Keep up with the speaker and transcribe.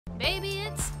Baby,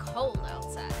 it's cold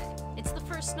outside. It's the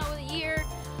first snow of the year,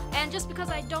 and just because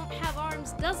I don't have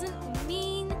arms doesn't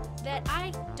mean that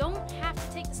I don't have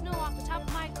to take the snow off the top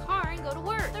of my car and go to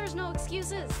work. There's no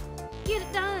excuses. Get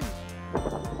it done.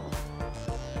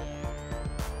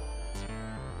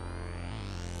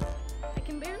 I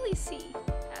can barely see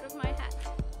out of my hat.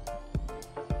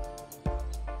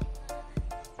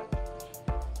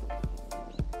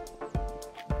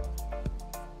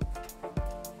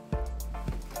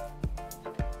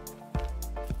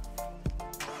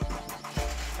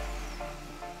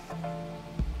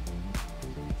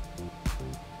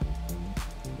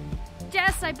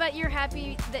 Jess, I bet you're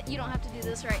happy that you don't have to do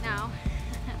this right now.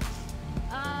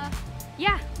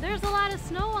 Yeah, there's a lot of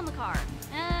snow on the car,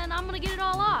 and I'm gonna get it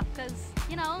all off, because,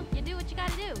 you know, you do what you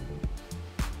gotta do.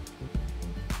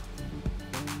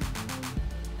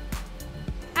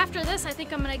 After this, I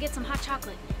think I'm gonna get some hot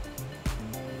chocolate.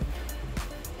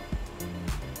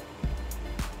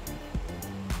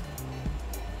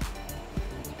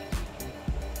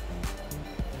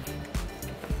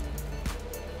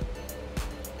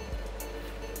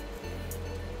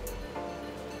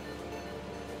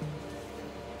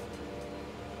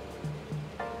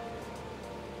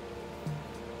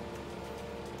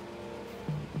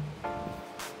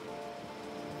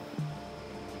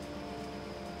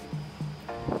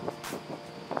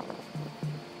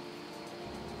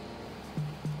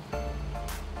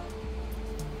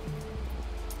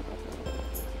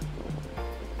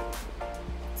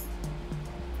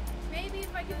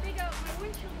 I can dig out my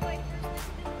windshield wipers and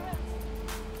do the rest.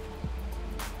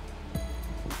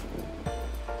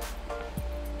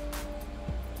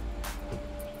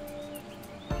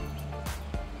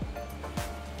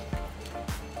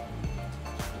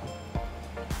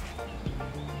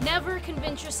 Never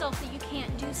convince yourself that you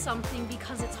can't do something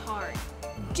because it's hard.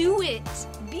 Do it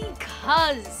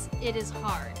because it is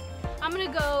hard. I'm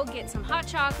gonna go get some hot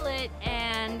chocolate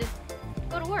and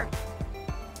go to work.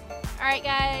 Alright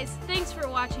guys, thanks for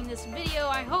watching this video.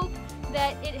 I hope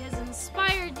that it has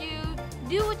inspired you.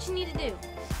 Do what you need to do.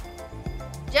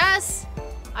 Jess,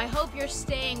 I hope you're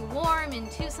staying warm in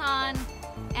Tucson,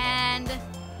 and,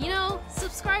 you know,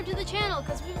 subscribe to the channel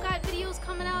because we've got videos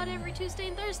coming out every Tuesday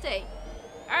and Thursday.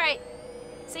 Alright,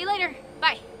 see you later.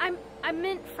 Bye. I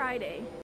meant Friday.